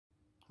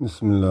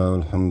بسم الله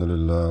والحمد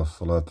لله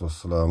والصلاة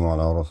والسلام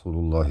على رسول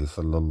الله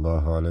صلى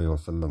الله عليه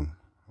وسلم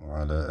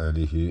وعلى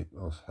آله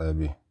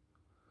وأصحابه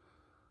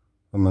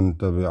ومن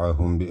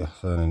تبعهم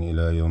بإحسان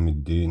إلى يوم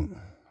الدين.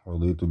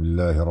 رضيت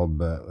بالله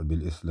ربا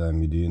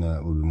وبالإسلام دينا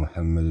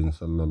وبمحمد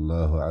صلى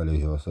الله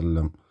عليه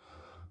وسلم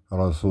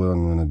رسولا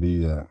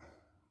ونبيا.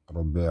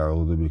 رب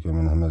أعوذ بك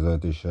من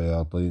همزات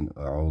الشياطين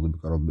وأعوذ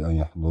بك رب أن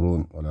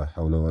يحضرون ولا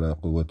حول ولا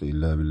قوة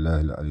إلا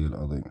بالله العلي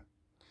العظيم.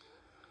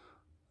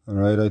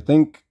 Alright, I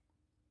think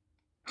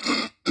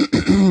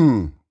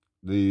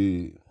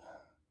the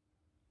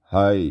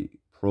high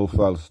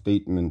profile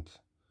statement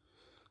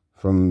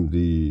from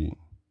the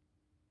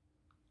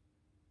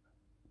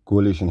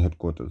coalition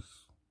headquarters,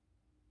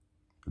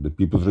 the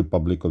People's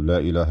Republic of La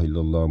ilaha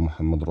illallah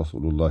Muhammad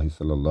Rasulullah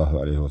sallallahu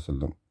alayhi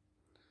wasallam,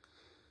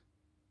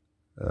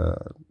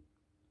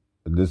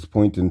 at this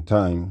point in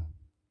time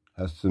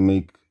has to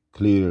make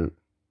clear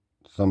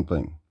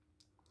something,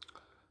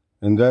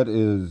 and that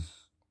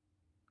is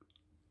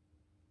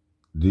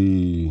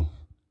the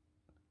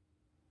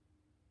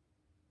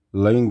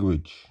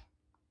language,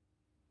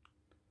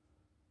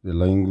 the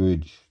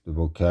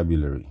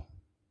vocabulary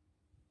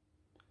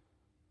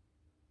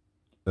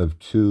of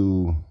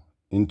two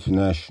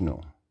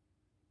international,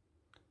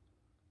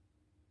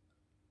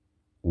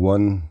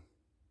 one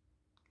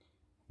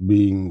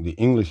being the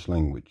English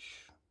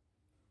language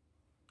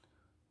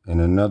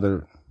and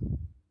another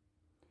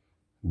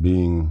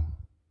being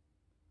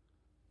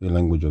the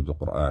language of the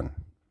Quran.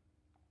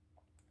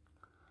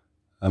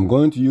 I'm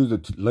going to use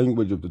the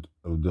language of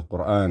the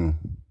Quran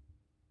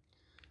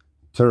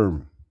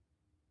term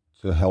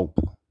to help.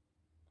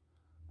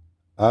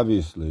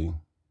 Obviously,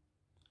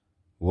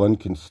 one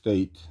can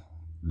state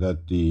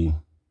that the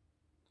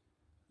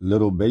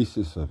little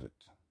basis of it,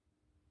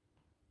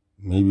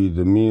 maybe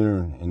the mere,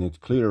 and it's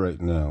clear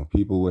right now,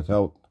 people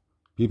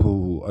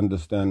who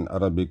understand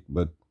Arabic,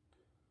 but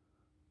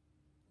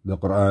the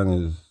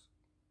Quran is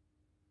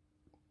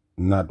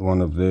not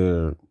one of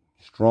their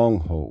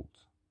strongholds,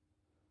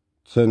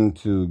 tend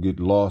to get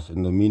lost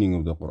in the meaning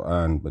of the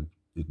Quran, but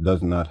it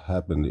does not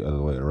happen the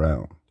other way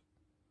around.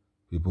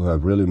 People who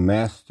have really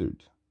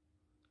mastered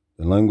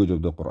the language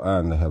of the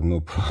Quran, they have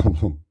no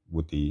problem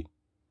with the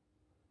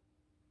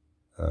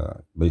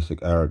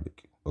basic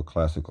Arabic or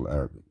classical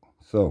Arabic.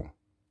 So,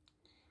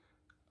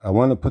 I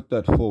want to put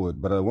that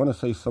forward, but I want to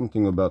say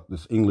something about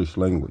this English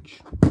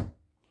language.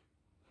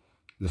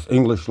 This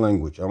English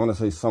language, I want to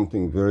say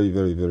something very,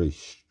 very, very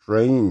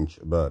strange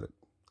about it.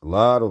 A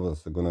lot of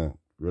us are going to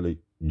really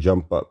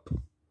jump up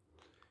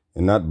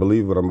and not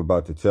believe what I'm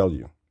about to tell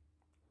you.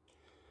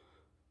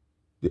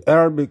 The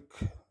Arabic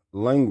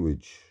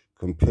language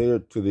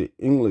compared to the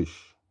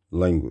English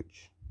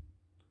language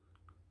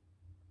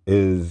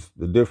is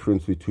the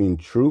difference between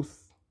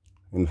truth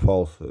and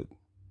falsehood.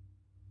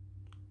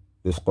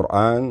 This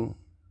Quran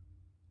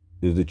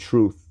is the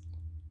truth,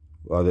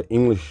 while the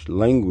English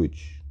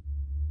language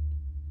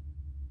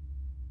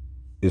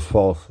is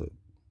falsehood.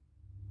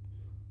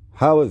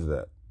 How is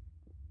that?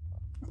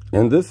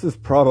 And this is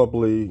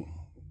probably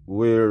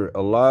where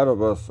a lot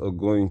of us are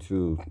going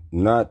to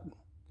not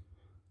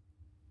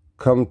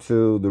come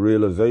to the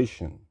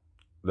realization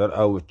that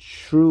our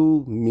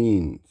true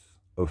means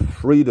of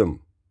freedom,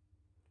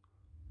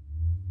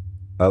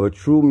 our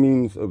true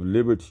means of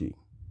liberty,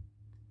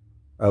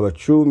 our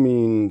true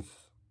means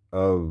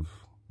of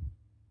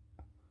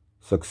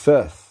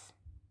success,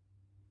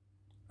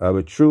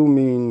 our true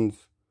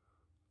means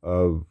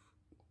of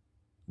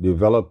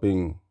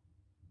developing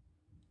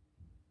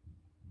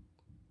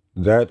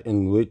that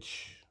in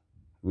which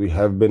we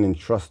have been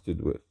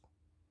entrusted with,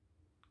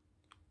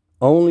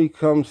 only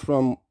comes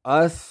from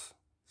us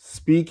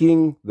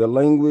speaking the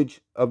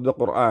language of the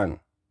Quran.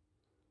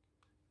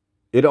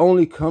 It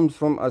only comes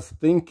from us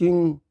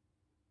thinking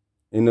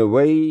in a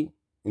way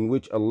in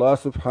which Allah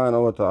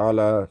subhanahu wa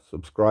ta'ala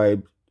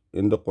subscribed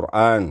in the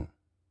Quran,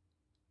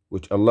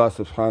 which Allah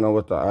subhanahu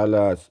wa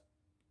ta'ala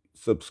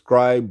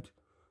subscribed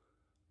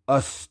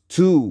us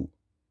to,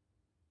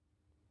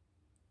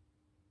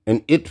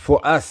 and it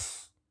for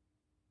us,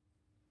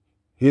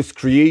 His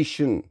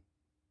creation,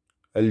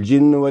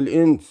 al-jinn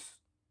wal-ins,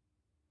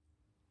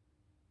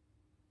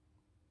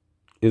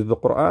 is the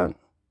Quran.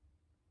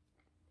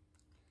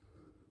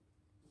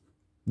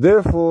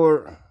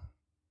 Therefore,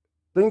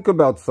 think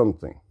about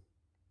something.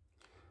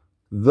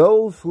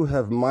 Those who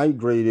have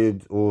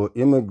migrated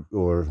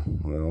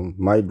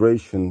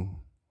migration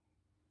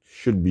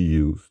should be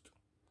used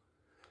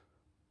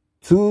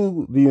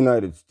to the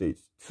United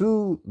States,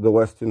 to the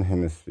Western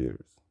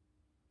hemispheres.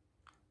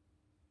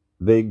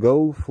 They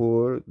go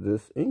for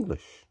this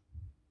English.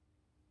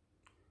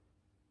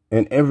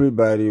 And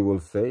everybody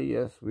will say,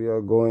 yes, we are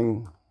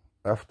going,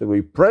 after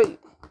we pray,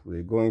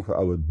 we're going for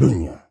our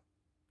dunya.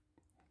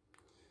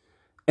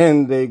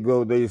 And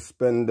they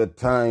spend the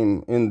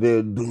time in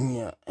their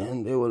dunya,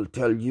 and they will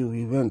tell you,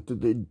 we went to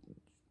the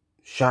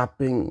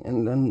shopping,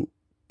 and then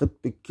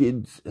took the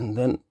kids, and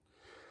then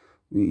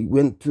we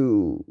went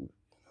to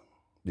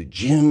the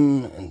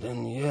gym, and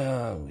then,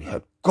 we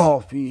had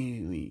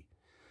coffee, we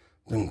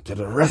into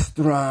the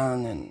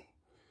restaurant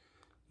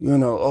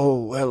and,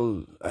 oh,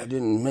 well, I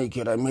didn't make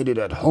it. I made it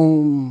at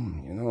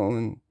home,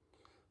 and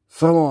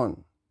so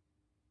on.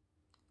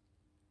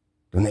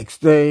 The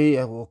next day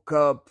I woke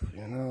up,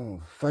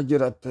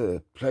 Fajr at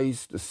the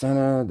place, the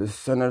center, this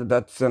center,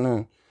 that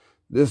center,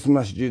 this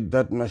masjid,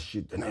 that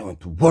masjid. And I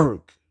went to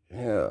work.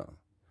 Yeah.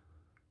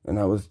 And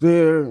I was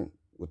there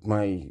with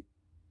my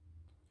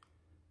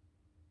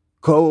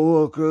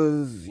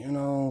co-workers,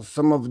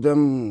 some of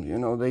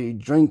them, they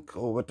drink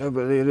or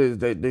whatever it is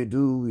that they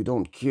do. We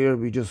don't care.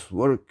 We just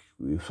work.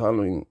 We're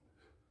following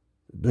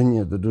the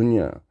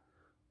dunya.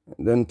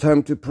 And then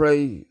time to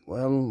pray.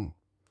 Well,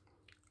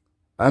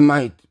 I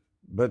might,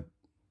 but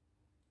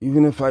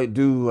even if I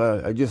do,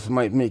 I just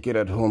might make it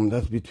at home.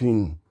 That's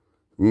between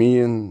me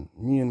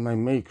and my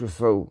maker.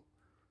 So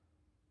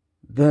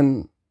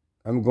then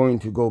I'm going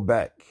to go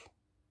back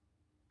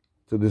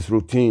to this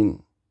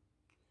routine.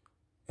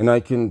 And I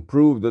can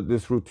prove that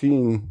this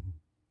routine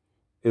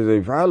is a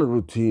valid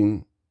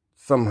routine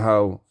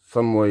somehow,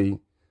 some way.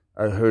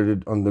 I heard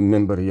it on the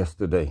minbar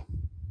yesterday.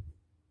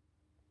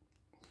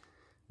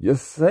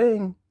 Just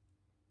saying.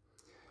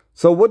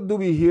 So what do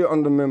we hear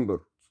on the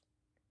minbar?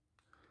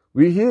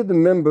 We hear the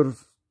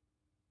members,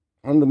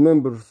 on the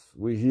members,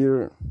 we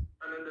hear a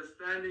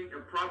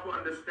proper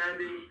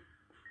understanding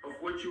of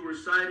what you're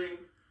reciting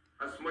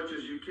as much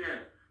as you can.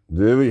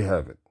 There we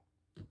have it.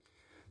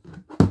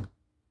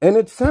 And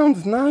it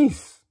sounds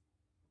nice.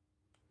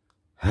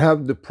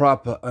 Have the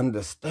proper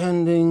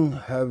understanding,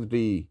 have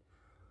the,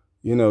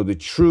 the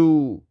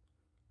true,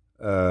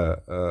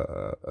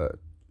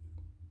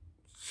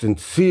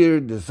 sincere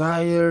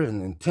desire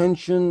and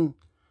intention.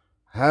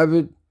 Have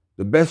it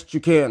the best you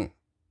can.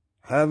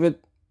 Have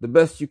it the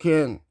best you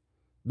can.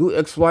 Do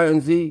X, Y,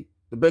 and Z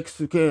the best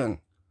you can.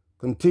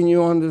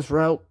 Continue on this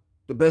route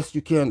the best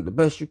you can, the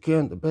best you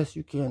can, the best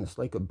you can. It's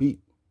like a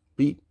beat.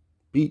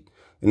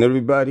 And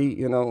everybody,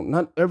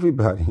 not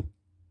everybody,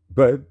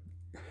 but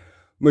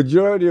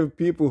majority of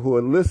people who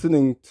are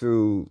listening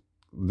to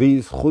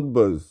these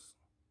khutbahs,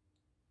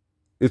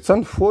 it's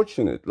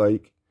unfortunate.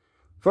 Like,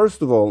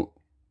 first of all,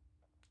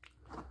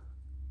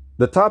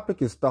 the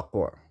topic is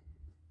taqwa,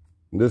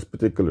 this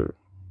particular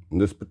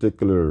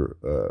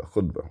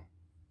khutbah.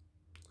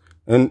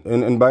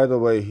 And by the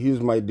way, he's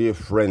my dear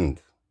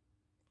friend.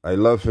 I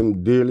love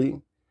him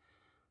dearly.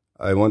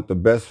 I want the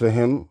best for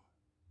him.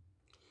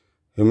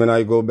 Him and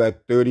I go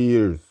back 30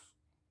 years,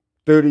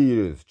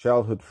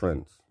 childhood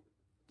friends.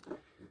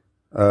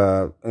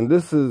 And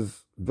this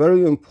is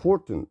very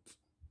important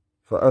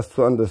for us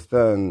to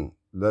understand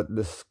that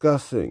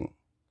discussing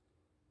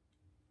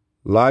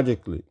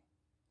logically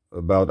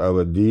about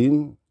our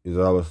deen is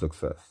our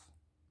success.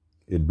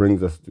 It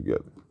brings us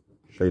together.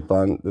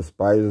 Shaitan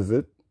despises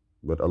it,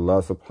 but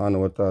Allah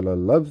subhanahu wa ta'ala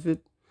loves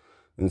it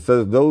and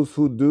says those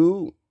who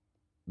do,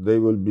 they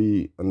will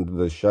be under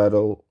the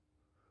shadow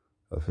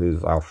of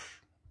his arsh.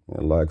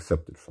 Allah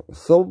accepted from us.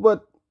 So,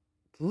 but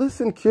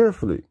listen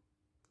carefully.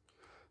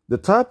 The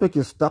topic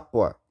is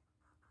taqwa.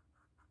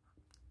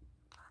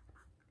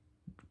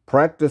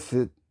 Practice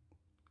it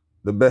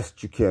the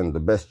best you can, the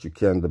best you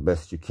can, the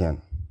best you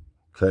can.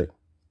 Okay.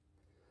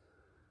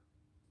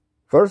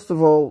 First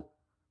of all,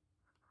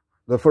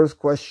 the first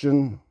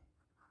question,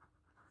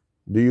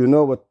 do you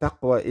know what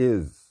taqwa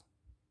is?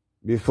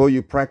 Before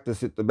you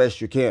practice it the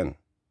best you can.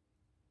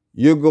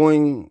 You're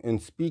going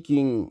and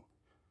speaking.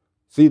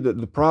 See,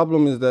 the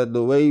problem is that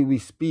the way we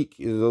speak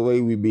is the way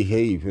we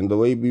behave. And the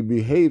way we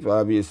behave,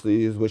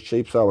 obviously, is what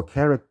shapes our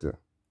character.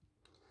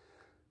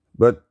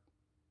 But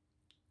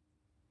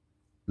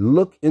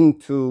look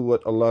into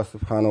what Allah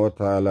subhanahu wa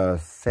ta'ala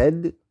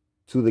said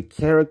to the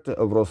character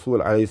of Rasul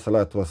alayhi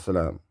salatu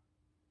wasalam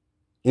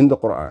in the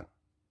Quran.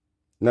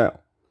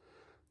 Now,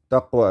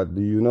 taqwa,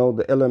 do you know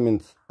the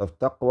elements of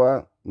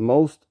taqwa?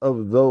 Most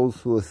of those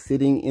who are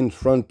sitting in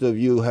front of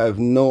you have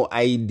no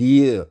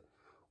idea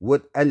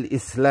what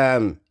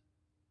al-Islam,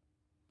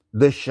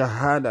 the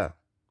Shahada,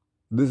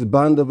 this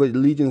bond of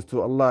allegiance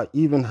to Allah,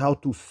 even how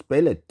to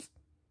spell it.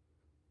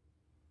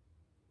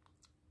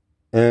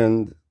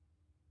 And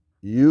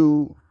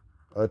you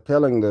are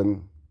telling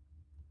them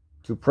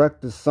to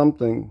practice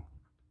something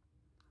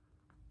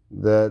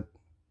that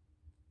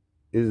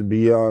is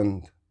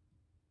beyond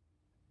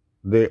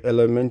their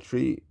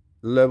elementary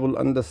level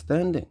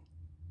understanding.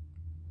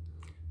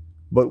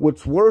 But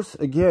what's worse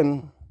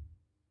again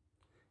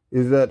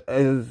is that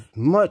as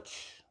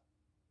much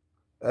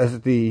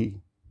as the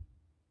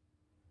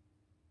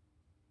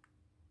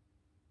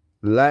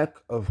lack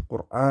of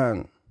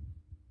Quran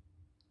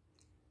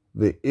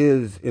there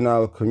is in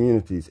our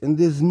communities, and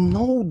there's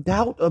no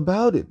doubt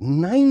about it,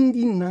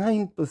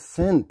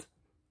 99%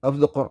 of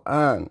the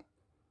Quran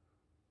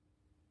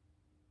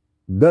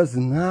does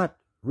not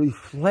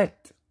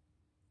reflect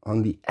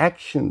on the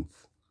actions,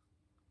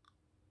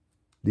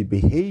 the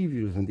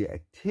behaviors, and the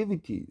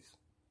activities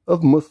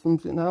of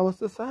Muslims in our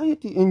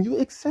society, and you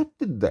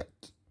accepted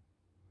that.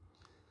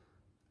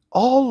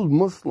 All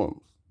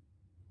Muslims,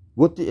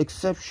 with the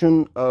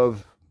exception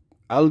of,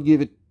 I'll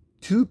give it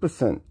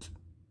 2%,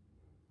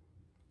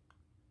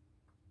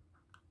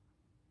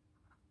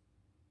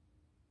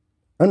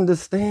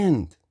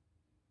 understand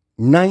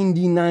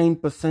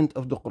 99%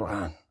 of the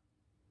Quran.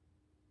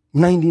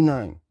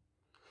 99.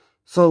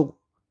 So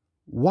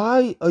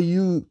why are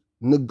you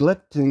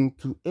neglecting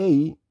to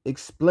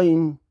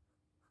explain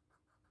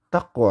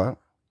taqwa?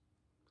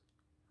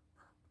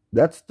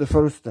 That's the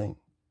first thing.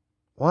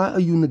 Why are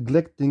you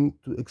neglecting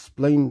to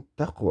explain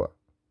taqwa?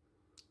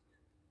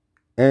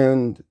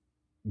 And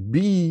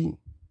B,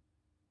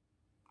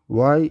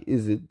 why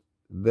is it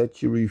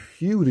that you're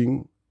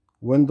refuting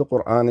when the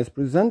Quran is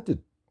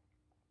presented?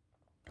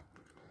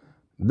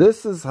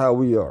 This is how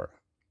we are.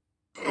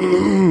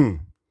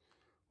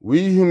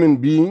 We human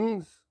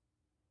beings,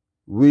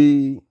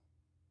 we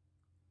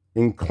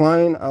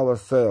incline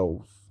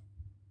ourselves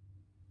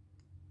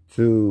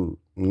to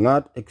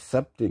not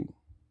accepting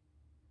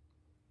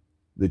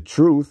the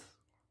truth,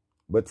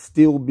 but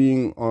still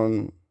being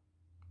on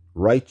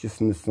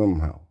righteousness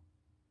somehow,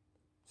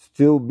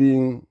 still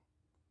being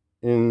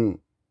in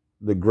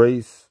the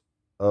grace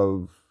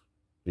of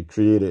the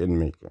Creator and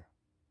Maker.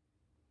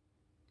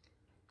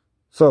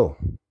 So,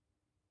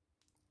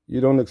 you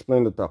don't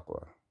explain the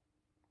taqwa.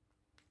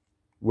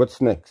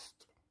 What's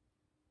next?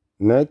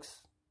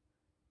 Next,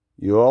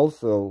 you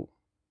also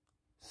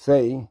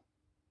say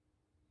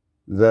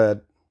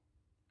that,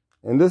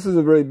 and this is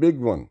a very big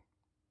one,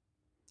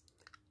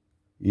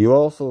 you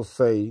also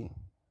say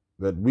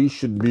that we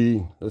should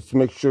be, let's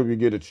make sure we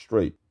get it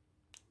straight.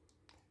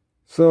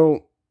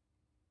 So,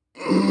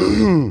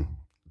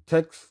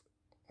 text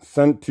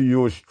sent to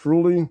yours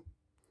truly.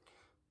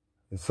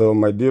 So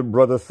my dear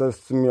brother says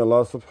to me,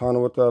 Allah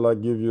subhanahu wa ta'ala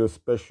give you a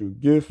special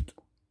gift.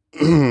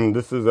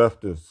 This is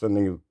after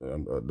sending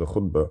the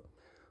khutbah.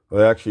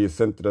 I actually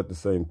sent it at the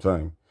same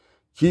time.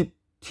 Keep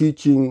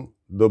teaching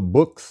the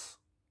books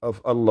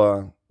of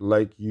Allah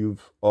like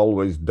you've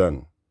always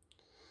done.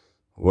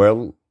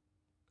 Well,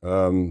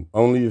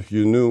 only if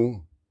you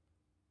knew,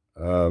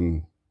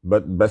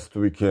 but best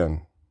we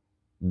can.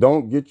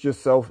 Don't get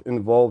yourself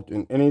involved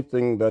in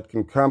anything that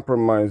can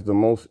compromise the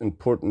most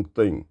important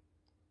thing.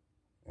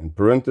 In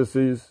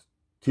parentheses,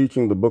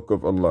 teaching the book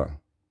of Allah.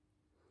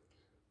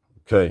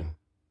 Okay.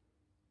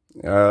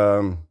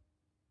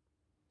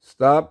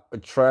 Stop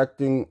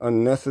attracting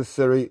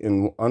unnecessary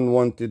and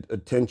unwanted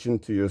attention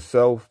to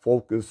yourself.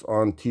 Focus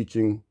on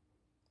teaching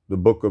the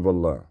book of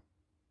Allah.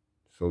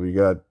 So we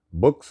got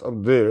books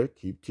up there.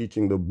 Keep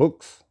teaching the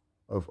books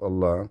of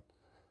Allah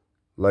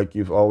like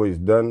you've always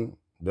done.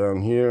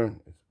 Down here,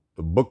 it's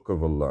the book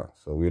of Allah.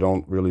 So we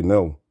don't really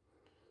know.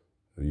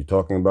 Are you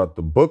talking about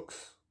the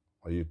books?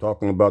 Are you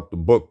talking about the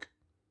book?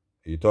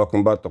 Are you talking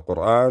about the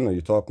Quran? Are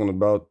you talking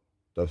about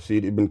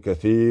Tafsir Ibn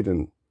Kathir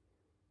and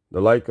the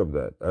like of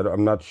that?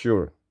 I'm not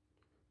sure.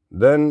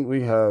 Then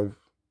we have,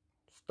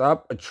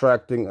 stop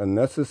attracting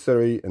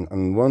unnecessary and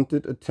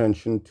unwanted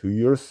attention to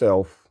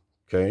yourself.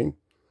 Okay?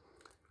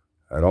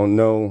 I don't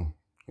know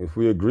if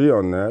we agree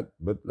on that,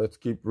 but let's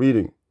keep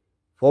reading.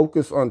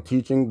 Focus on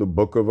teaching the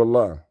book of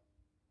Allah.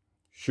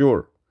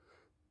 Sure.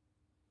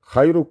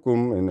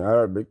 خيركم in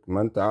Arabic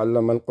من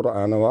تعلم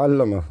القرآن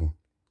وعلمه.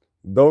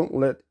 Don't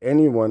let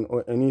anyone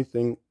or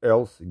anything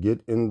else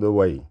get in the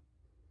way.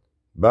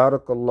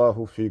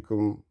 Barakallahu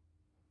fikum,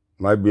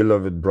 my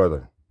beloved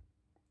brother.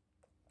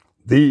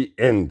 The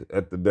end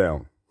at the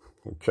down.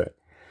 Okay.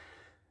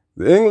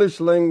 The English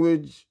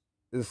language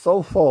is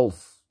so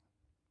false.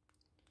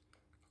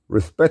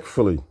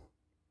 Respectfully.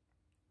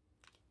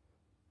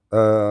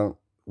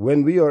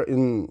 When we are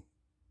in,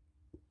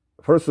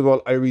 first of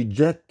all, I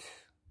reject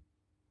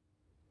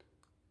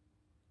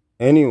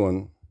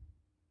anyone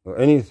or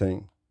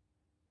anything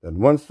that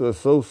wants to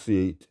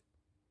associate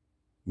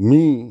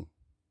me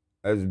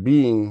as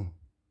being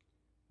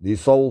the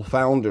sole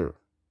founder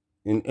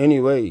in any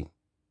way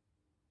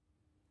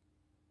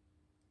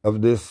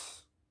of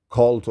this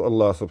call to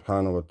Allah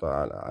subhanahu wa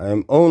ta'ala. I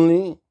am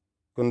only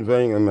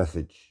conveying a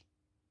message.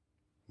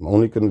 I'm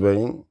only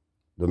conveying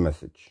the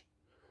message.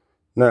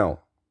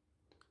 Now,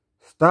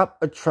 stop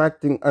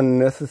attracting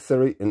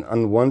unnecessary and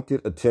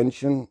unwanted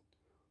attention.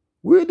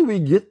 Where do we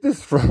get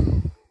this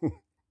from?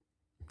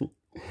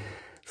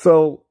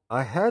 So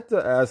I had to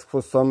ask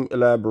for some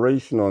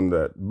elaboration on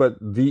that. But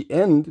the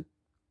end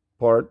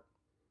part,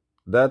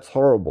 that's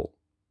horrible,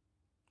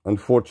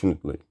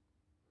 unfortunately.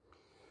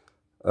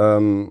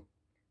 My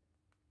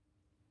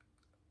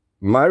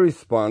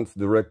response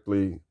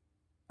directly,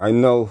 I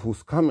know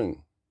who's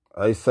coming.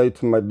 I say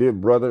to my dear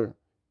brother,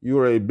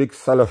 you're a big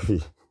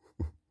Salafi.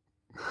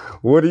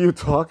 What are you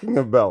talking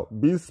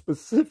about? Be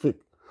specific.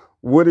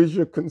 What is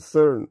your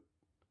concern?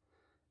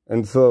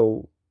 And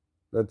so,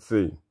 let's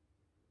see.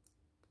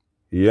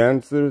 He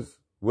answers.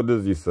 What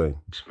does he say?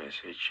 This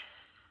message.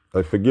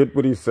 I forget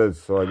what he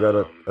says, so I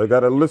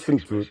gotta listen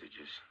to it.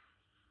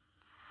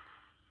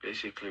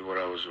 Basically, what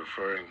I was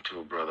referring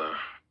to, brother.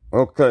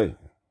 Okay,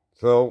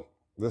 so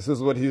this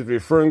is what he's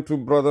referring to,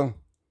 brother.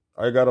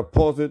 I gotta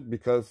pause it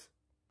because,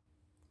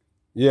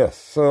 yes.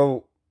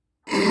 So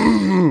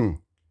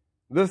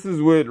this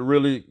is where it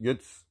really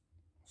gets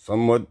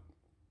somewhat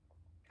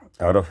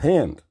out of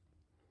hand.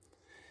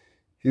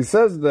 He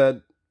says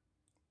that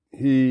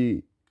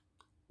he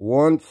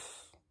wants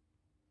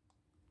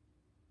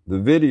the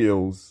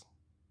videos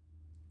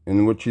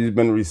in which he's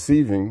been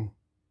receiving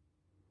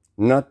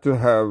not to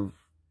have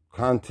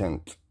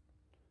content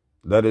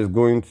that is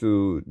going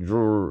to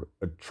draw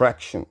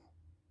attraction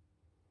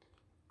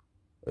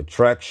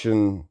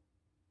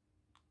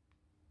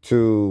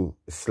to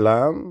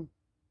Islam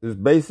is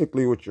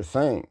basically what you're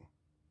saying.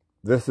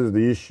 This is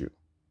the issue.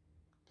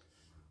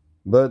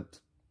 But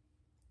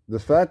the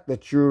fact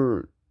that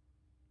you're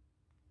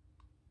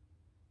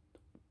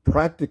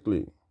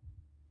practically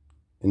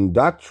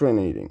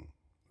indoctrinating,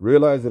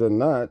 realize it or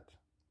not,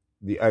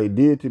 the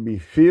idea to be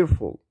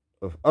fearful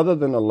of other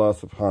than Allah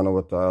subhanahu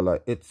wa ta'ala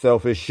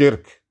itself is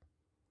shirk.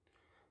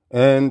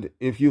 And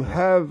if you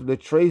have the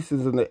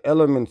traces and the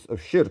elements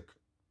of shirk,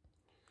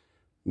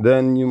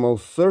 then you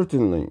most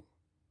certainly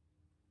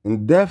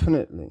and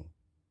definitely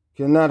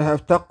cannot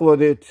have taqwa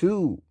there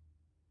too.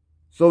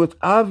 So it's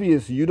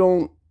obvious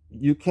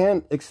you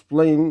can't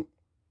explain,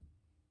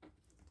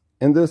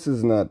 and this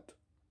is not,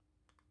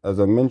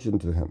 as I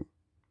mentioned to him,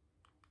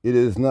 it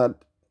is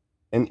not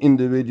an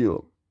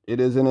individual.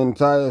 It is an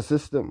entire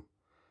system.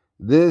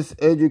 This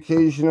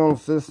educational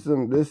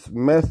system, this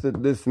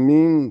method, this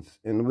means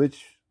in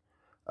which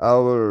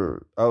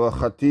our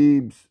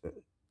khatibs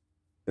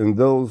and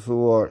those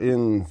who are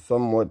in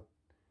somewhat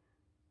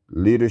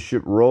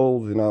leadership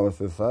roles in our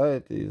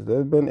societies,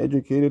 they've been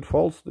educated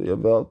falsely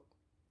about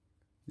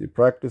the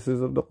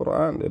practices of the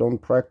Quran. They don't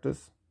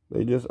practice.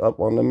 They just up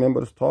on the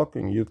members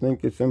talking. You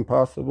think it's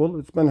impossible?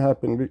 It's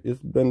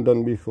been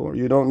done before.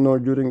 You don't know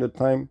during the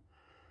time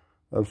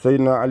of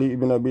Sayyidina Ali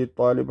ibn Abi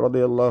Talib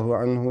radiyallahu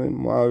anhu and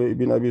Muawiyah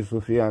ibn Abi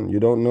Sufyan. You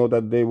don't know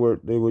that they were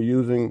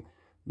using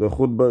the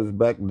khutbahs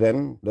back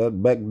then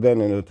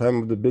in the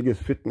time of the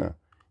biggest fitna.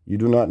 You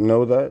do not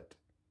know that?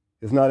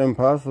 It's not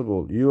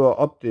impossible. You are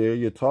up there,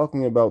 you're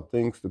talking about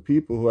things to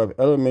people who have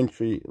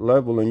elementary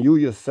level, and you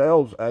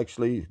yourselves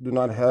actually do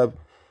not have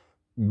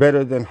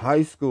better than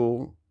high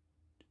school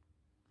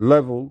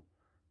level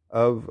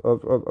of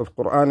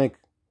Quranic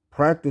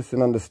practice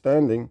and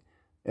understanding,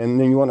 and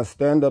then you want to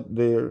stand up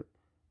there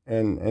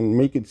and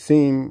make it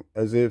seem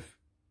as if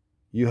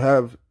you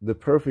have the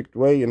perfect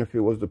way, and if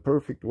it was the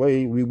perfect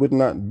way, we would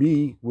not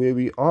be where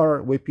we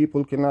are, where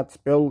people cannot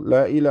spell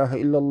La ilaha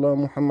illallah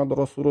Muhammad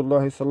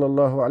Rasulullah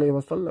sallallahu alayhi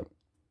wa sallam.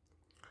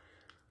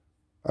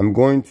 I'm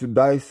going to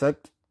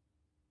dissect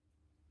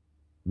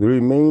the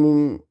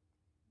remaining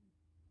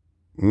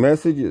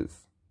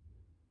messages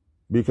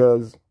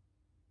because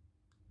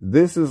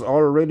this is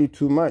already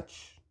too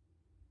much.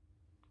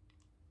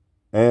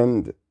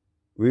 And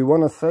we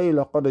want to say,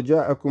 لَقَدْ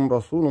جَاءَكُمْ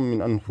رَسُولٌ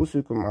مِّنْ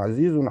أَنفُسِكُمْ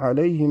عَزِيزٌ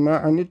عَلَيْهِ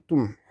مَا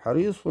عَنِتُّمْ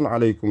حَرِيصٌ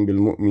عَلَيْكُمْ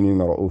بِالْمُؤْمِنِينَ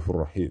رَءُوفٌ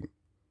رَحِيمٌ.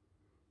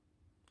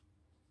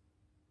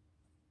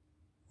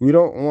 We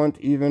don't want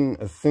even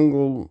a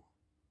single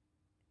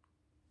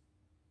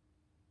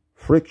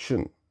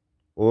friction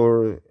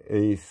or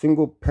a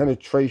single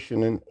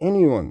penetration in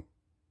anyone.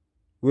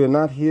 We're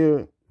not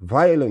here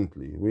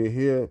violently. We're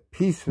here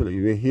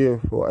peacefully. We're here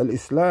for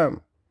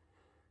al-Islam.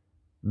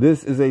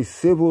 This is a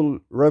civil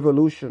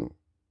revolution.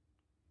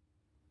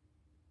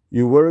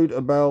 You worried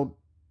about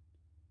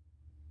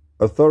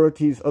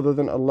authorities other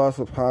than Allah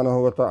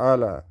subhanahu wa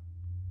ta'ala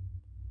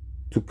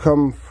to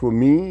come for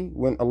me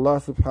when Allah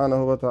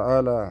subhanahu wa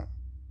ta'ala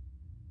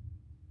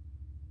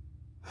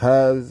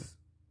has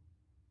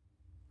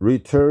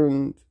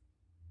returned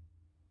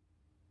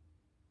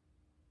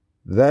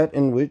that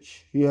in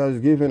which He has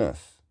given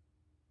us.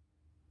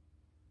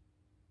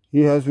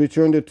 He has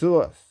returned it to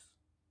us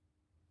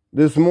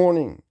this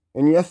morning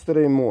and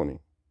yesterday morning.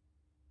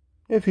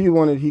 If He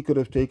wanted, He could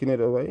have taken it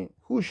away.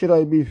 Who should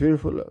I be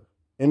fearful of?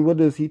 And what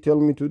does He tell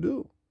me to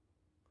do?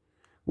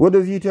 What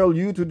does He tell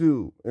you to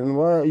do? And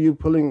why are you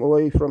pulling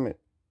away from it?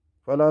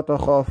 فَلَا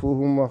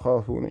تَخَافُوهُمْ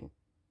وَخَافُونِي.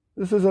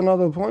 This is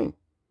another point.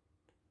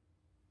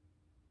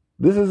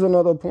 This is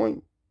another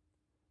point.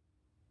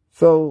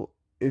 So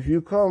if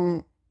you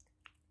come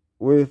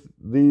with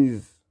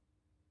these,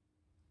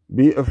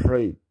 be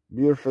afraid.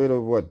 Be afraid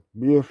of what?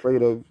 Be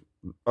afraid of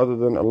other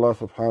than Allah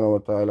subhanahu wa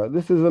ta'ala.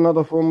 This is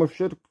another form of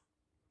shirk.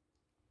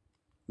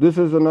 This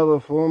is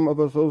another form of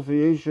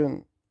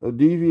association, of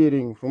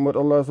deviating from what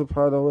Allah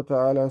subhanahu wa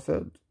ta'ala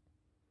said.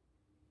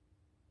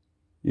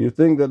 You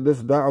think that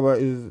this da'wah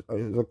is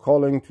a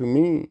calling to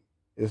me.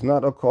 It's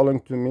not a calling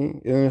to me,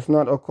 and it's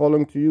not a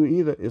calling to you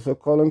either. It's a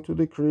calling to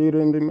the Creator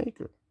and the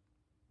Maker.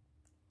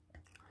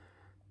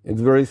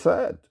 It's very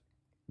sad,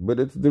 but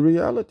it's the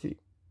reality.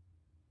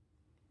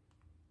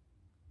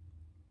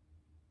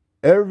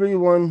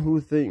 Everyone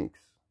who thinks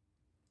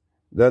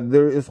that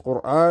there is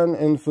Quran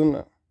and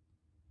Sunnah,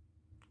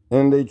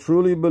 and they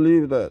truly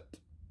believe that,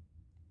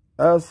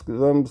 ask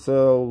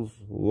themselves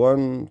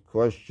one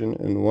question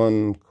and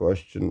one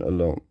question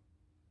alone.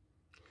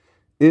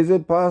 Is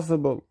it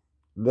possible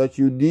that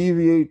you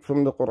deviate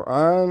from the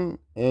Quran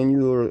and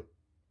you're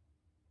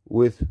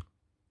with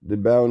the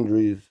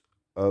boundaries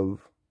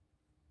of,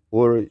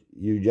 or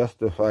you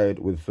justify it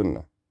with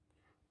Sunnah?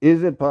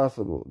 Is it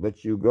possible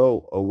that you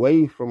go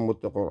away from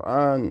what the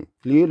Quran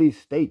clearly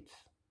states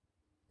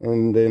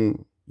and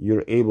then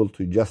you're able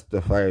to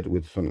justify it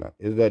with Sunnah?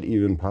 Is that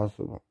even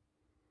possible?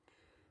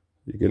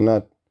 You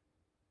cannot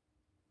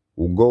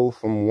go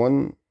from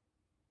one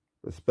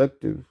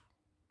perspective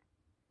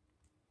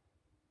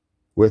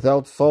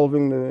without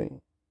solving the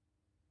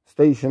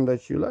station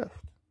that you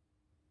left.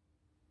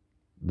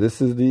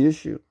 This is the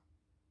issue.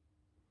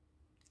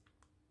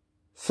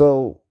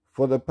 So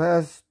for the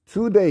past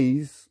 2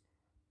 days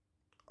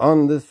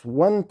on this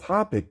one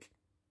topic,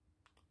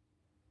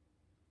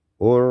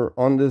 or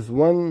on this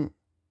one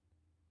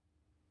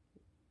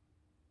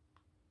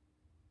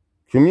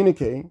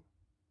communique,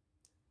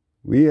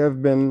 we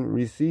have been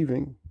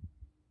receiving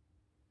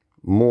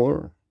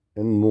more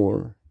and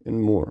more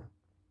and more.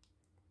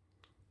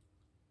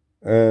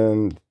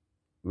 And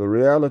the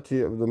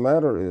reality of the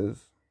matter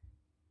is,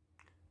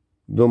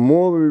 the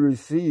more we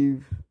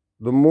receive,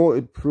 the more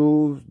it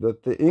proves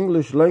that the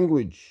English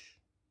language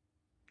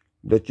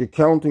that you're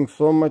counting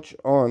so much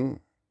on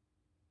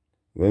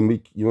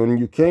when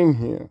you came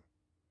here,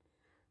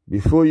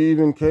 before you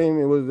even came,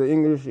 it was the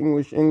English.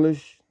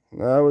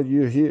 Now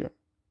you're here.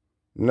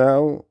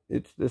 Now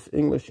it's this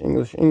English.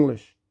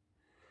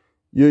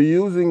 You're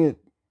using it.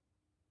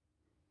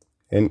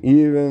 And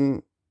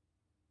even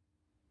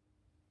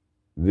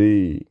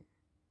the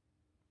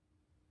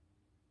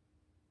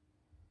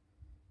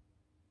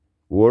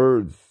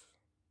words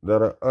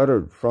that are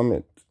uttered from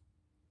it,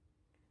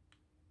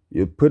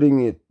 you're putting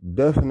it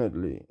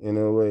definitely in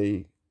a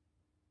way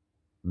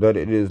that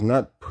it is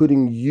not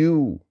putting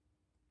you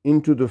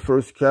into the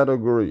first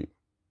category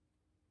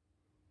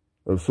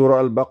of Surah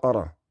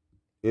Al-Baqarah.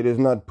 It is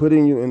not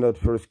putting you in that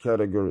first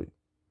category.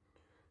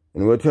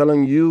 And we're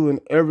telling you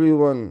and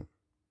everyone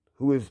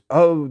who is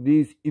of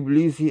these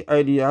Iblisi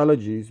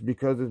ideologies,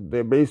 because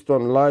they're based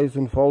on lies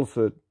and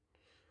falsehood.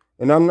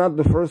 And I'm not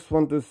the first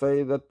one to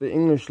say that the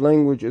English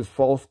language is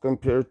false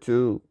compared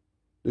to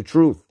the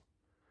truth,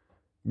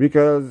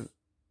 because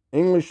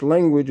English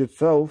language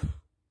itself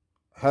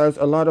has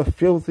a lot of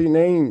filthy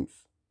names.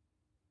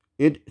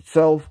 It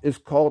itself is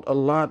called a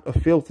lot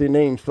of filthy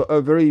names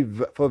for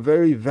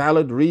very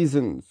valid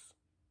reasons.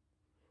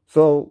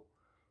 So,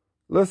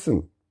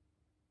 listen.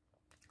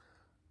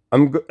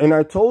 And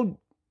I told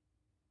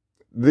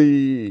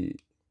the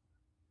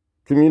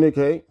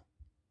communique,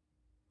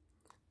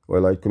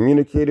 well, I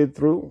communicated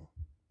through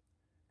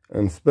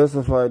and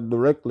specified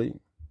directly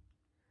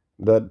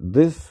that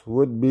this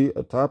would be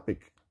a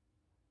topic.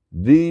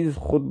 These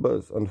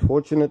khutbahs,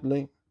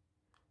 unfortunately,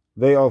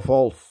 they are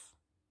false.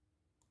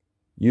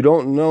 You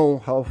don't know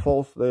how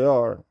false they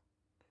are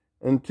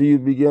until you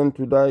begin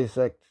to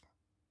dissect.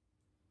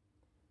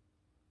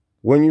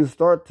 When you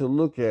start to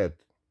look at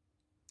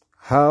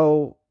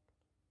how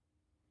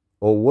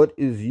or what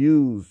is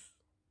used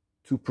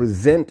to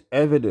present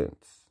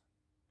evidence,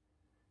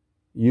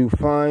 you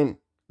find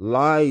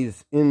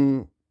lies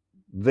in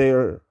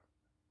their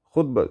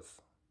khutbahs.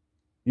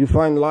 You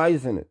find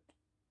lies in it.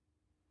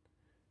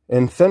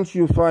 And since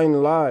you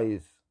find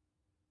lies,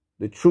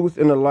 the truth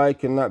and a lie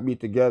cannot be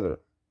together.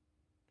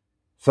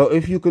 So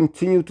if you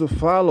continue to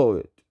follow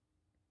it,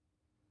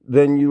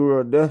 then you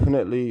are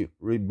definitely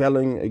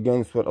rebelling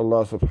against what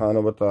Allah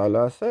subhanahu wa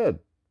ta'ala said.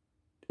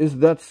 It's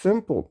that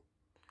simple.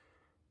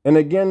 And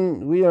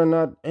again, we are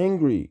not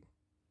angry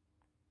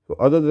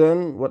other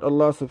than what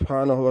Allah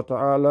subhanahu wa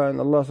ta'ala and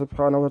Allah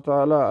subhanahu wa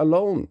ta'ala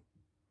alone.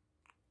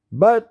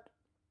 But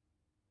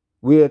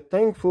we are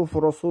thankful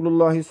for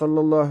Rasulullah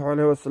sallallahu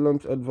alayhi wa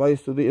sallam's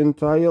advice to the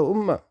entire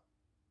ummah.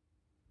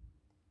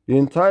 The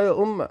entire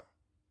ummah.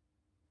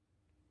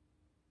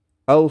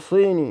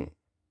 Awsini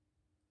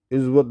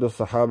is what the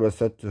Sahaba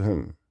said to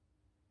him.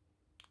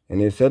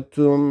 And he said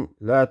to him,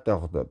 La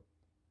taghdab.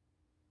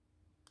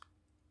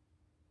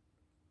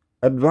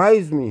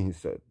 Advise me, he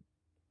said,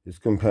 his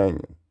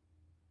companion.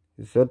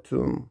 He said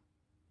to him,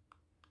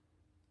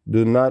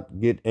 do not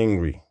get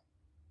angry.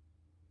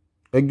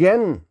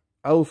 Again,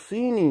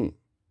 Awsini,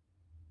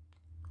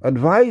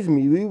 advise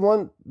me. We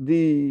want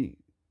the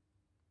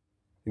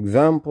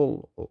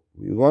example,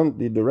 we want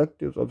the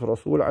directives of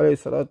Rasul alayhi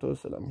salatu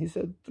wasalam. He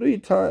said 3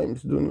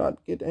 times, do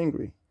not get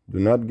angry. Do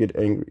not get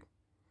angry.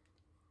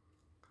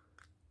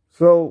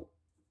 So,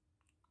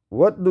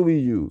 what do we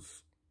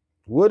use?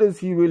 What is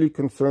he really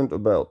concerned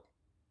about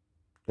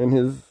in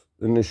his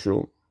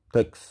initial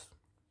text?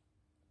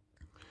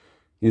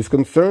 He's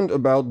concerned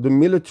about the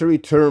military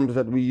terms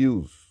that we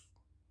use.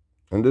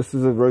 And this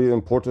is a very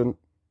important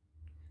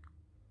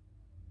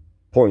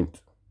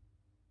point.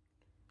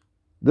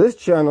 This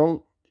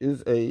channel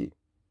is a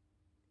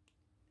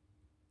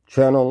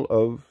channel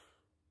of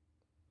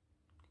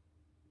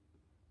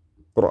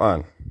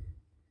Quran.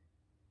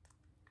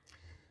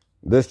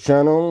 This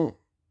channel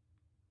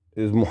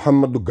is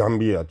Muhammad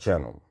Gambia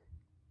channel.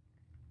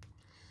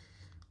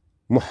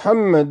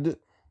 Muhammad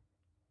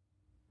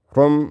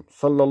from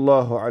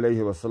Sallallahu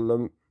Alaihi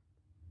Wasallam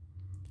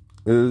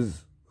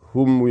is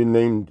whom we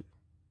named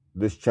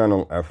this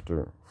channel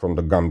after, from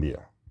the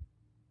Gambia.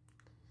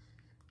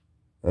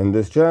 And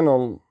this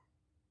channel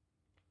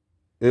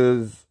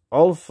is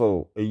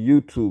also a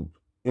YouTube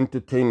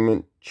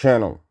entertainment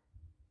channel.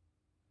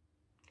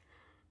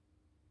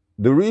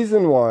 The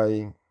reason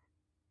why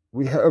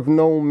we have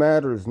no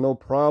matters, no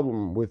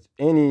problem with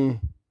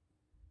any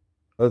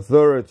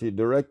authority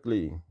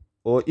directly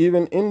or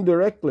even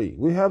indirectly.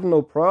 We have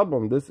no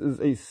problem. This is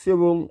a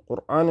civil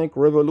Quranic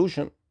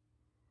revolution.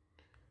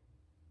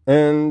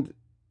 And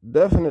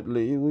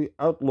definitely we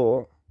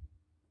outlaw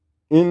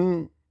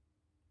in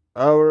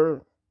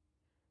our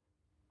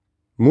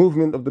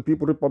movement of the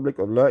People Republic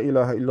of La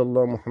ilaha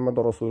illallah Muhammad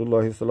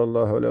Rasulullah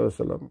sallallahu alayhi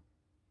wasallam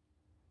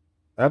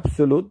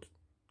absolute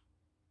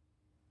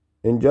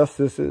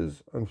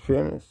injustices,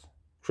 unfairness,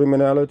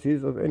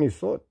 criminalities of any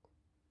sort.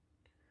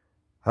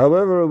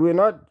 However, we're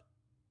not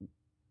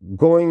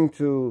going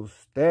to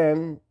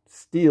stand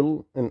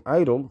still and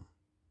idle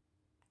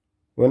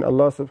when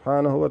Allah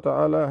subhanahu wa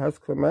ta'ala has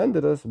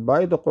commanded us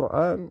by the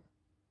Quran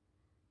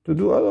to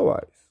do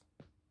otherwise.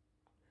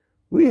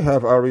 We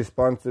have our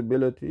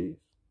responsibilities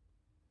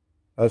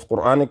as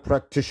Quranic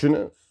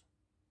practitioners.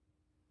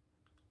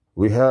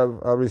 We have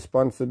our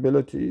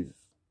responsibilities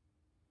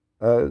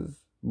as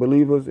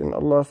believers in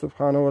Allah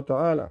subhanahu wa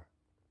ta'ala.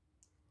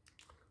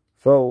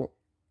 So,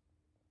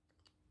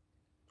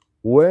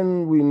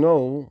 when we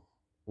know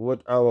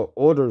what our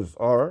orders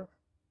are,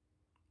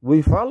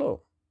 we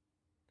follow.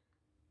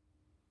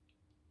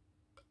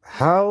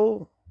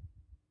 How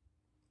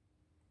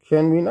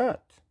can we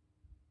not?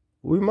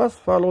 We must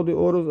follow the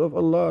orders of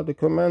Allah, the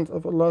commands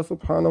of Allah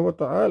subhanahu wa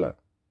ta'ala.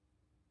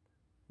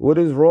 What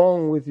is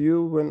wrong with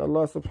you when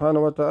Allah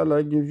subhanahu wa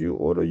ta'ala gives you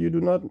order? You do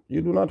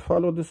not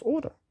follow this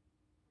order.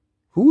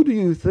 Who do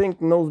you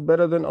think knows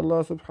better than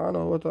Allah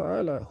subhanahu wa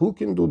ta'ala? Who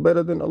can do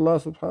better than Allah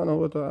subhanahu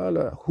wa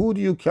ta'ala? Who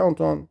do you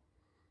count on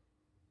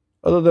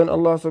other than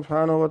Allah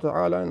subhanahu wa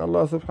ta'ala and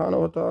Allah subhanahu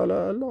wa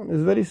ta'ala alone?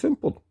 It's very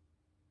simple.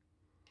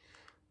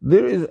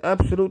 There is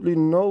absolutely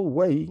no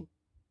way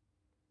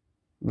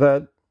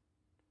that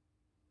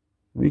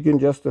we can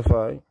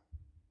justify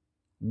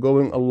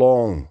going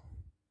along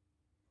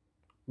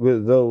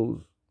with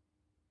those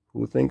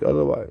who think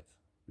otherwise.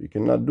 We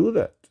cannot do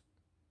that.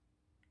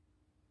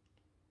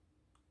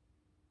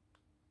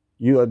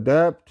 You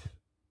adapt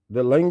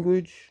the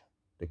language,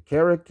 the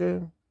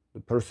character, the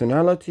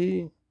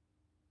personality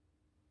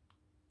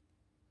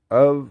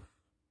of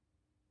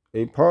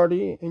a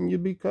party, and you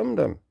become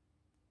them.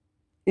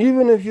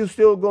 Even if you're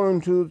still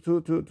going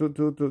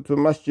to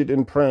masjid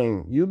and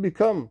praying, you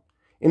become.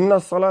 Inna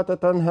salata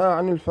tanha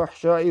anil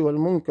fahsha'i wal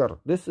munkar.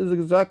 This is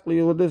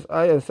exactly what this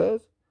ayah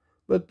says.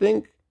 But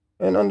think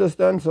and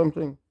understand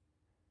something.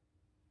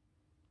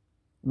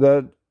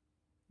 That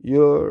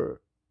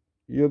your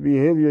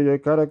behavior, your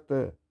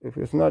character, if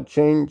it's not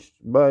changed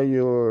by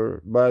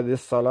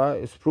this salah,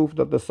 it's proof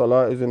that the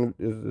salah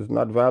is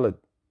not valid.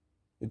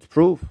 It's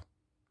proof.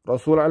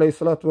 Rasul alayhi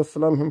salatu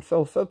wasalam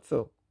himself said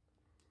so.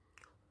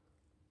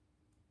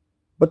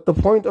 But the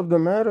point of the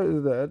matter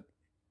is that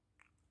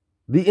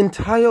the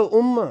entire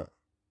ummah,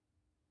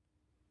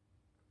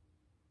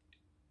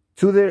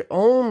 to their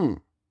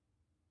own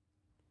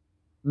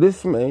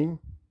dismay,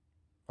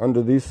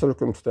 under these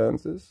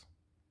circumstances,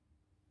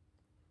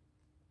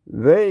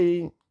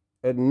 they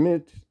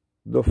admit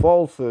the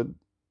falsehood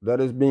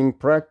that is being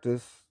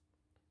practiced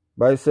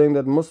by saying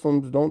that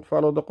Muslims don't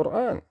follow the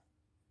Quran.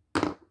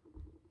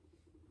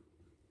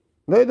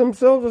 They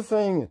themselves are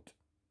saying it.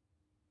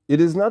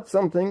 It is not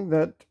something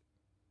that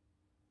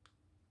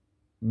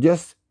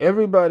just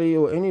everybody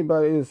or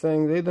anybody is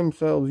saying. They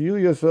themselves, you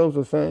yourselves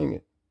are saying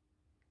it.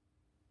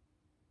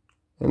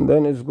 And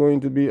then it's going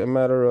to be a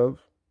matter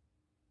of,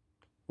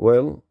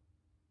 well,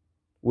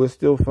 we're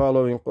still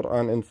following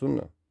Quran and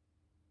Sunnah.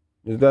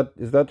 Is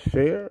that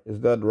fair? Is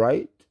that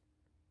right?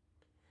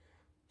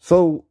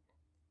 So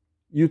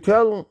you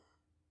tell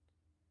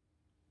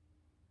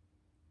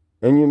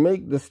and you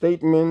make the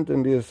statement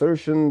and the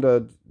assertion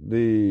that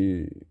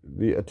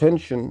the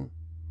attention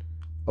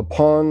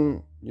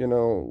upon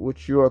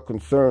which you are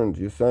concerned,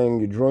 you're saying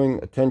you're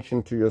drawing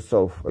attention to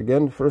yourself.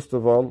 Again, first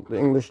of all, the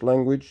English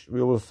language,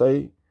 we will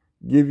say,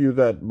 give you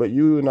that. But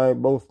you and I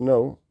both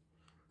know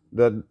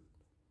that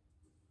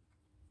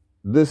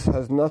this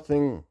has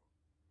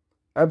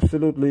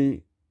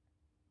absolutely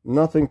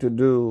nothing to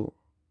do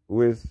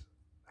with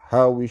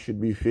how we should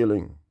be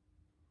feeling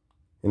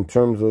in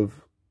terms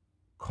of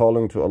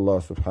calling to Allah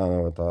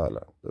subhanahu wa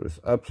ta'ala. There is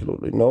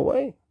absolutely no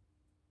way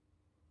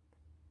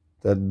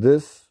that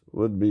this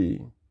would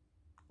be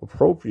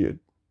appropriate,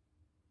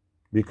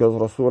 because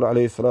Rasul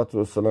alayhi salatu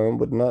wasalam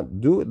would not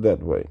do it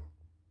that way.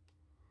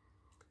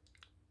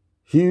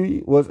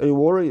 He was a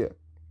warrior.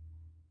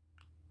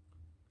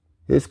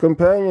 His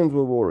companions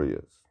were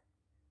warriors.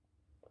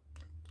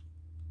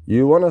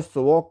 You want us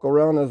to walk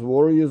around as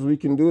warriors, we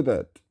can do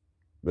that.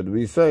 But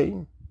we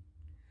say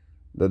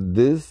that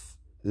this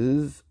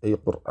is a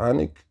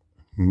Quranic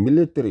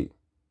military.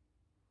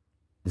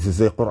 This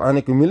is a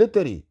Quranic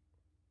military.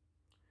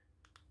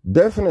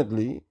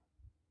 Definitely,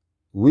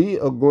 we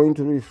are going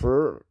to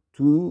refer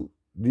to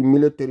the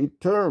military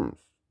terms.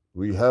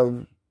 We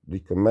have the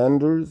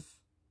commanders,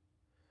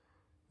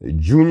 the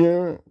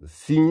junior, the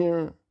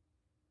senior,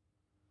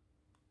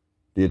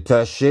 the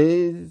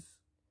attachés,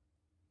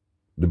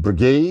 the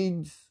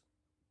brigades.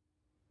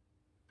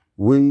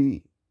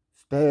 We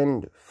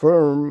stand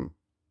firm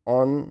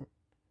on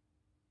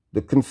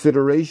the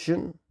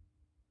consideration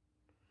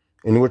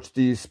in which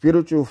the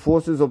spiritual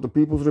forces of the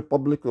People's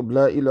Republic of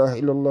La ilaha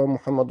illallah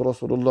Muhammad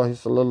Rasulullah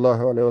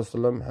sallallahu alayhi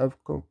wasallam have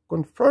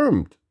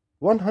confirmed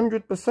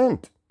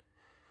 100%.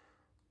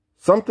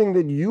 Something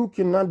that you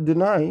cannot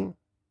deny.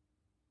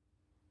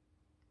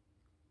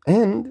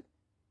 And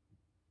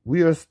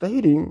we are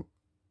stating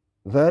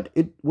that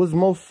it was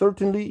most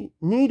certainly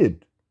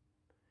needed.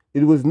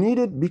 It was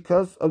needed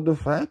because of the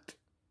fact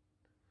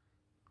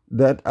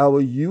that our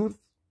youth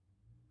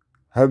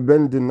have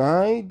been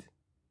denied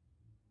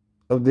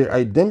of their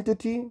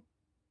identity.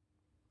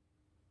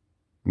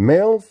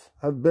 Males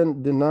have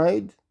been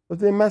denied of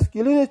their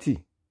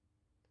masculinity.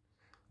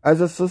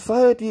 As a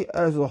society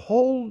as a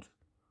whole,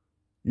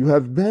 you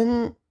have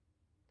been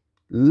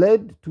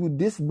led to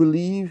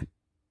disbelieve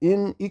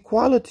in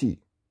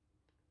equality.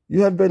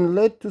 You have been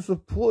led to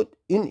support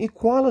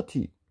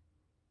inequality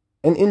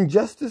and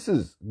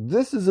injustices.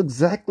 This is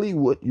exactly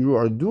what you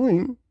are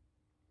doing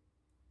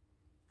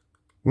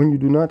when you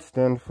do not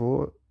stand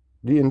for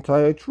the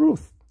entire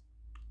truth.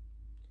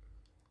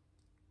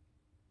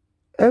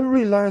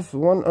 Every last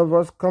one of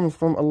us comes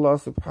from Allah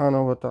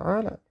subhanahu wa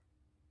ta'ala.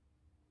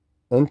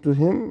 And to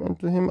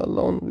Him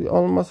alone, we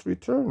all must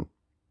return.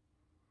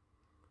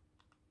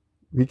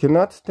 We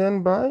cannot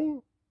stand by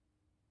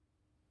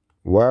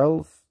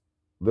whilst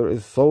there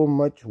is so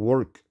much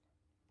work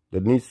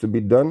that needs to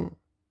be done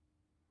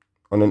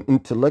on an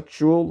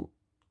intellectual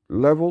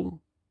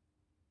level.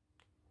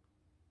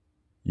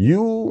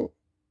 You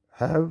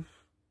have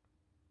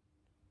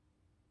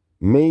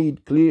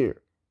made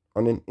clear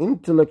on an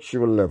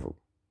intellectual level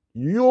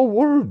your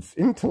words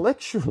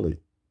intellectually.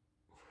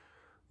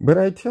 But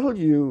I tell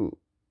you,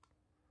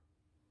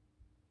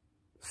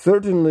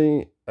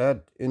 certainly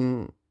at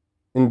an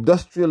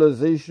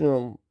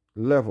industrializational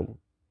level,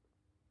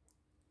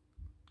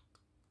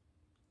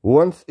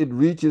 once it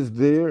reaches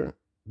there,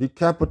 the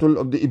capital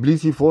of the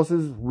Iblisi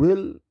forces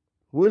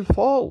will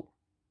fall,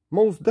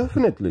 most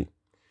definitely.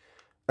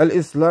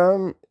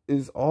 Al-Islam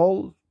is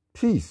all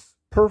peace,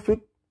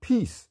 perfect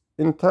peace,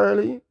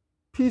 entirely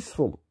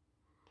peaceful.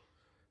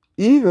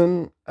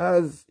 Even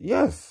as,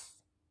 yes,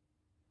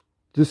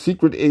 the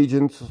secret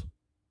agents,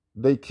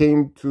 they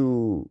came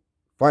to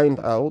find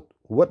out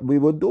what we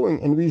were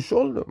doing, and we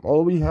showed them.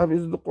 All we have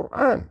is the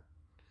Quran.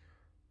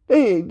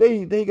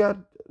 They got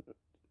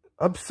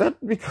upset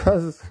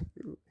because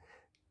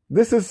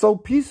this is so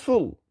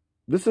peaceful.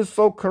 This is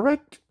so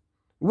correct.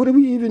 What are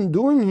we even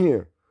doing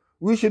here?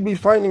 We should be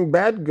finding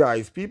bad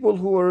guys, people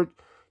who are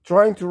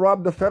trying to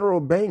rob the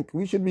federal bank.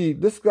 We should be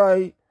this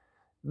guy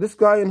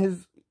and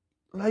his,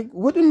 like,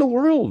 what in the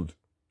world?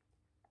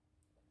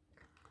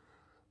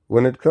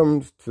 When it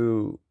comes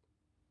to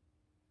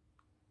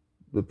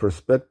the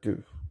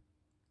perspective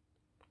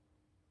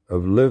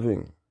of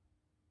living,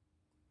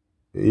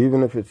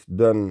 even if it's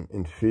done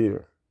in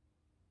fear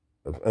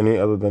of any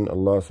other than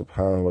Allah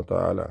subhanahu wa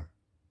ta'ala,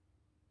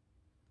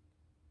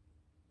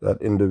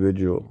 that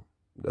individual,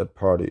 that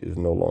party is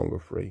no longer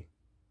free.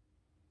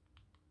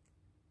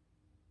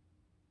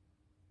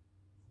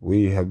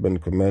 We have been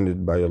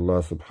commanded by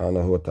Allah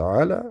subhanahu wa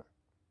ta'ala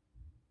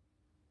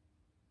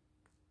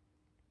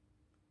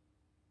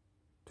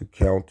to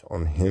count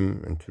on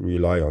Him and to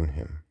rely on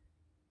Him.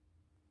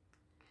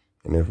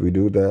 And if we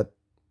do that,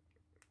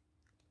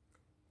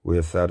 we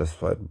are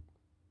satisfied,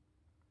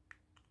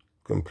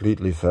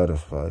 completely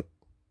satisfied.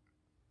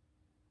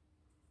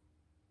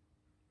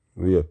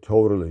 We are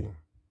totally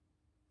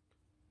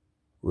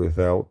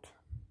without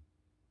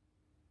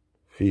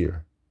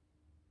fear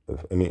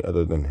of any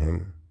other than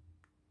Him.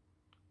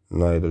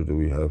 Neither do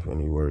we have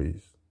any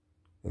worries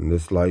in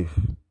this life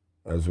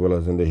as well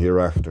as in the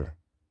hereafter.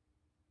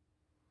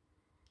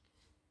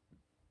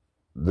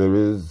 There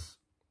is,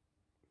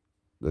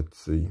 let's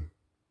see,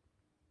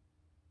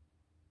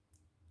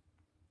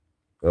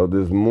 well,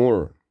 there's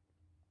more.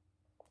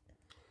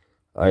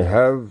 I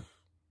have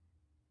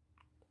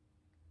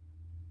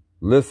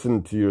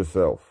listened to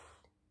yourself.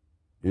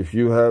 If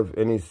you have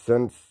any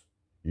sense,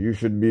 you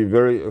should be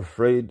very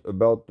afraid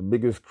about the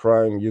biggest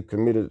crime you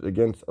committed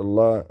against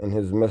Allah and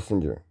His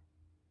Messenger.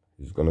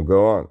 He's going to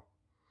go on.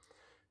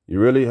 You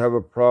really have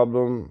a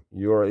problem.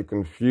 You are a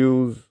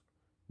confused,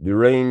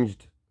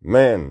 deranged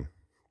man.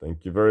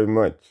 Thank you very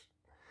much.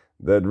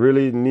 That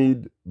really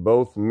need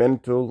both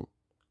mental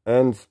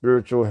and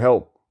spiritual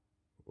help.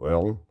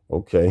 Well,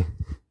 okay.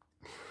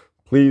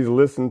 Please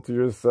listen to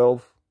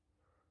yourself.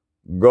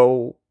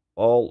 Go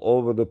all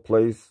over the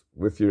place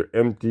with your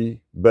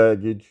empty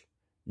baggage.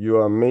 You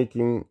are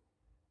making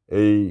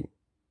a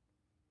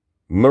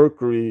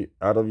mercury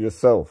out of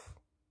yourself.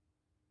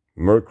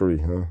 Mercury,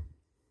 huh?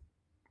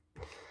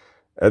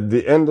 At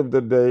the end of the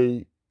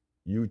day,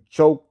 you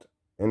choked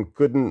and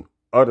couldn't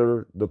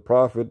utter the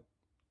Prophet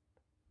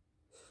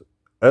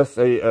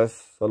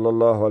SAS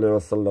sallallahu alaihi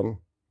wasallam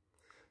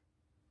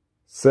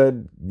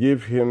said,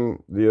 give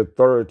him the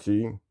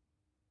authority.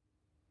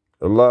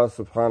 Allah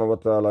subhanahu wa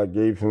ta'ala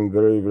gave him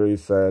very, very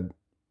sad,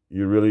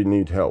 you really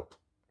need help.